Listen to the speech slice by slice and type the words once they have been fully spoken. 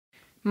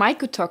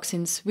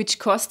Mycotoxins, which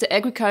cost the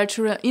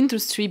agricultural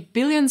industry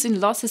billions in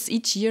losses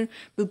each year,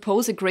 will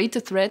pose a greater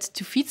threat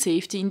to feed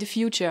safety in the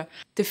future.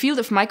 The field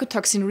of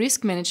mycotoxin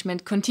risk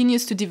management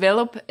continues to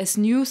develop as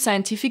new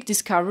scientific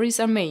discoveries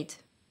are made.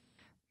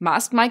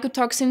 Masked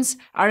mycotoxins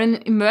are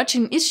an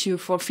emerging issue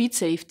for feed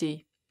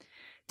safety.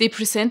 They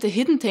present a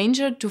hidden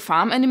danger to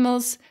farm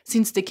animals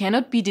since they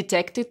cannot be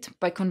detected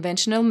by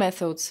conventional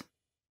methods.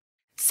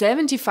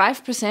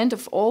 75%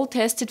 of all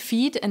tested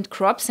feed and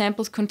crop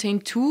samples contain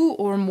 2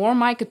 or more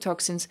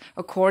mycotoxins,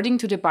 according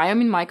to the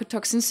BIOMIN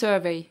mycotoxin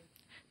survey.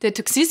 The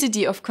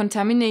toxicity of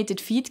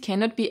contaminated feed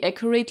cannot be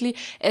accurately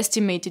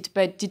estimated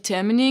by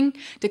determining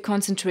the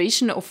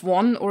concentration of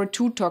 1 or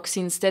 2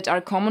 toxins that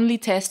are commonly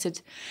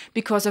tested,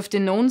 because of the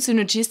known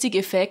synergistic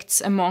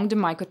effects among the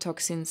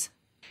mycotoxins.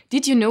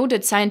 Did you know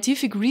that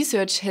scientific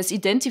research has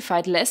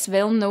identified less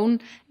well-known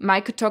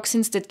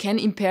mycotoxins that can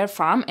impair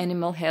farm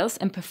animal health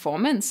and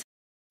performance?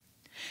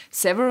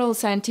 Several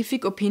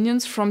scientific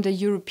opinions from the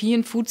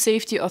European Food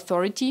Safety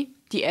Authority,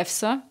 the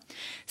EFSA,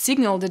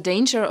 signal the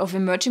danger of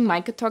emerging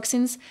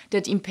mycotoxins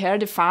that impair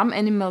the farm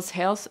animal's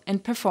health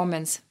and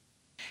performance.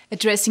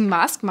 Addressing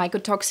masked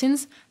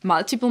mycotoxins,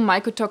 multiple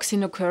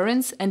mycotoxin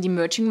occurrence, and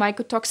emerging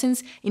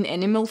mycotoxins in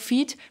animal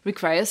feed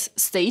requires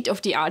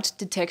state-of-the-art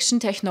detection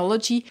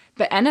technology.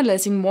 By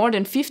analyzing more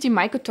than 50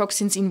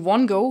 mycotoxins in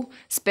one go,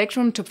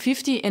 Spectrum Top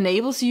 50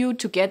 enables you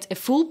to get a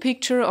full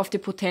picture of the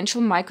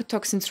potential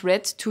mycotoxin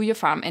threat to your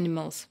farm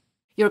animals.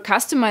 Your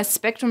customized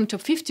Spectrum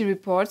Top 50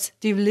 reports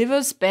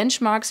delivers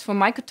benchmarks for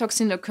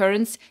mycotoxin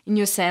occurrence in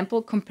your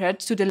sample compared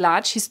to the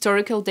large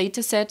historical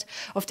dataset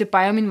of the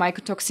BIOMIN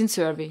mycotoxin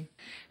survey.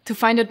 To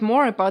find out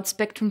more about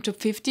Spectrum Top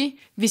 50,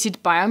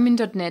 visit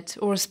biomin.net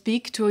or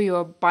speak to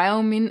your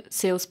BIOMIN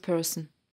salesperson.